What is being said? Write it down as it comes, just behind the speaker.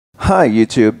Hi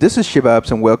YouTube, this is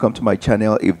Shibabs and welcome to my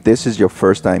channel if this is your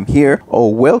first time here,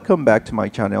 or welcome back to my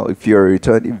channel if you're a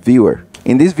returning viewer.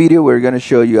 In this video, we're going to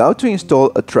show you how to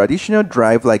install a traditional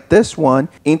drive like this one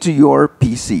into your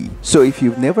PC. So if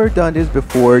you've never done this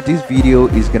before, this video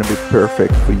is going to be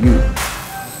perfect for you.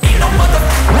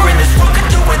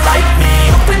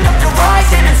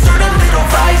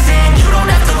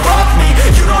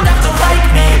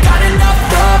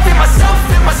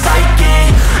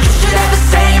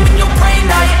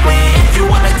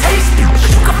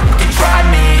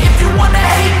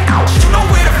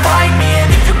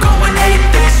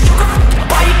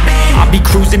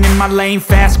 Cruising in my lane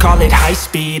fast, call it high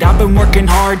speed. I've been working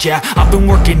hard, yeah, I've been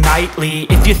working nightly.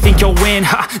 If you think you'll win,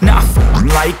 ha, not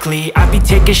likely. I be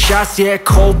taking shots, yeah,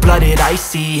 cold-blooded,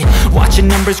 icy. Watching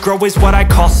numbers grow is what I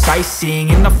call sightseeing.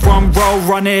 In the front row,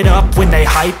 run it up when they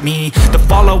hype me. The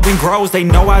following grows, they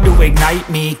know how to ignite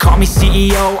me. Call me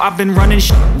CEO, I've been running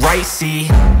shit right, see.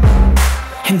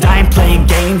 And I ain't playing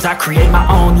games, I create my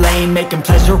own lane, making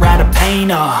pleasure out of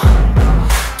pain,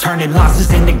 turning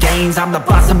losses into gains. I'm the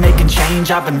boss, I'm making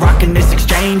change. I've been rocking this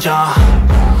exchange,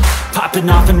 popping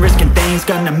off and risking things.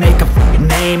 Gonna make a f***ing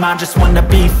name. I just wanna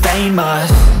be famous,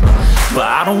 but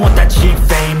I don't want that cheap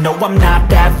fame. No, I'm not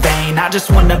that vain. I just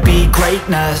wanna be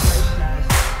greatness.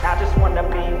 I just wanna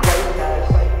be greatness.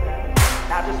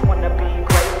 I just wanna be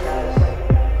greatness.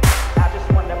 I just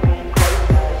wanna be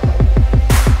greatness.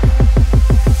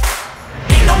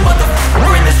 Ain't no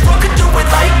motherfucker in this world could do it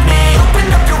like me. Open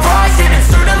up your eyes and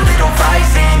insert a little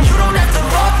rising. You don't have to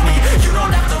love me, you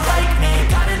don't have to like me.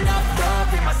 Got enough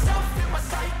love in myself, in my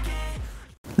psyche.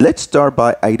 Let's start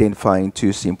by identifying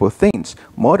two simple things.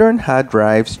 Modern hard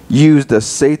drives use the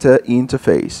SATA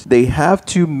interface. They have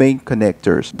two main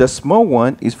connectors. The small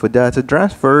one is for data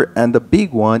transfer and the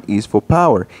big one is for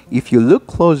power. If you look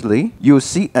closely, you'll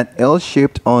see an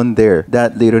L-shaped on there,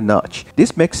 that little notch.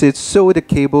 This makes it so the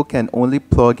cable can only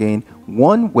plug in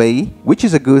one way, which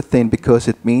is a good thing because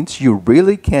it means you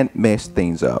really can't mess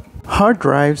things up. Hard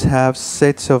drives have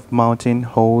sets of mounting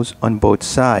holes on both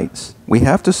sides. We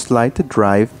have to slide the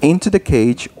drive into the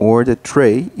cage or the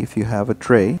tray if you have a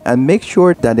tray, and make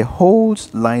sure that the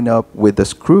holes line up with the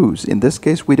screws. In this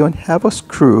case, we don't have a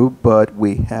screw, but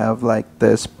we have like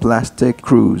this plastic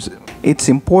screws. It's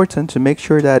important to make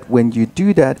sure that when you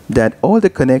do that, that all the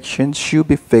connections should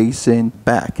be facing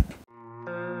back.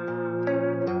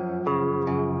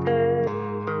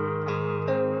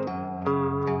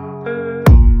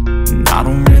 I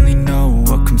don't really know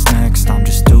what comes next. I'm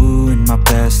just doing my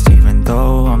best, even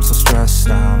though I'm so stressed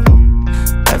out.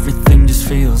 Everything just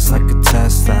feels like a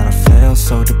test that I fail,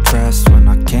 so depressed when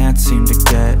I can't seem to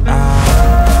get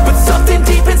out. But something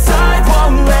deep inside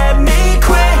won't let me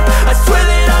quit. I swear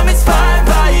that I'm inspired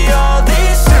by all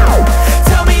this shit.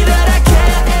 Tell me that I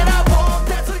can and I won't,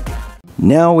 that's what God.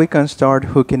 Now we can start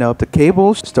hooking up the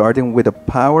cables, starting with a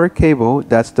power cable.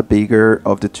 That's the bigger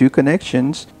of the two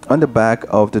connections on the back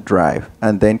of the drive,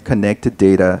 and then connect the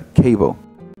data cable.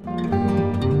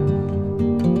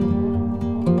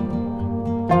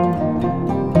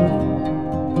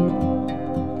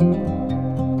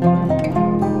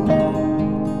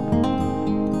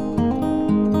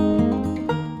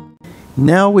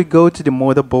 Now we go to the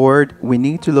motherboard. We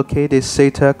need to locate the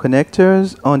SATA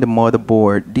connectors on the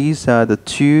motherboard. These are the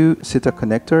two SATA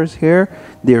connectors here.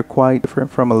 They're quite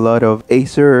different from a lot of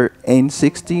Acer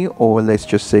N60, or let's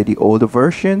just say the older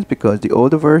versions, because the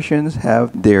older versions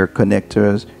have their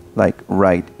connectors like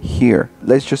right here.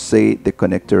 Let's just say the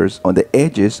connectors on the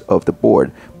edges of the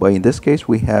board, but in this case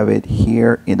we have it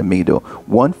here in the middle,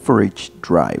 one for each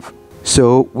drive.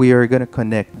 So we are going to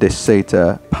connect the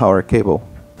SATA power cable.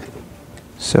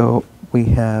 So we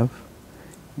have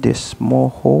these small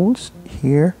holes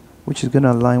here, which is going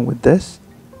to align with this,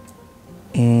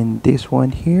 and this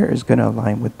one here is going to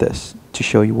align with this to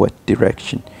show you what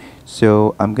direction.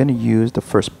 So I'm going to use the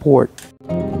first port.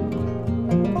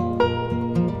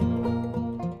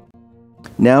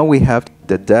 Now we have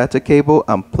the data cable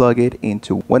and plug it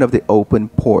into one of the open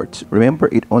ports. Remember,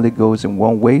 it only goes in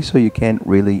one way, so you can't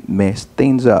really mess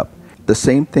things up. The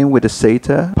same thing with the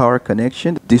SATA power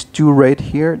connection. These two right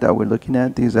here that we're looking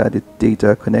at, these are the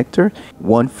data connector,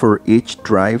 one for each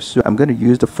drive. So I'm going to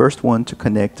use the first one to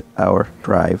connect our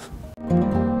drive.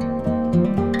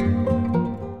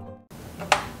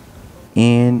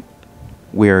 And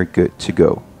we're good to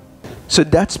go. So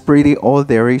that's pretty all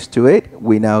there is to it.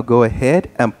 We now go ahead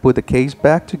and put the case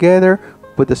back together,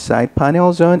 put the side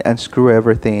panels on, and screw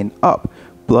everything up.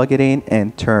 Plug it in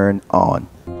and turn on.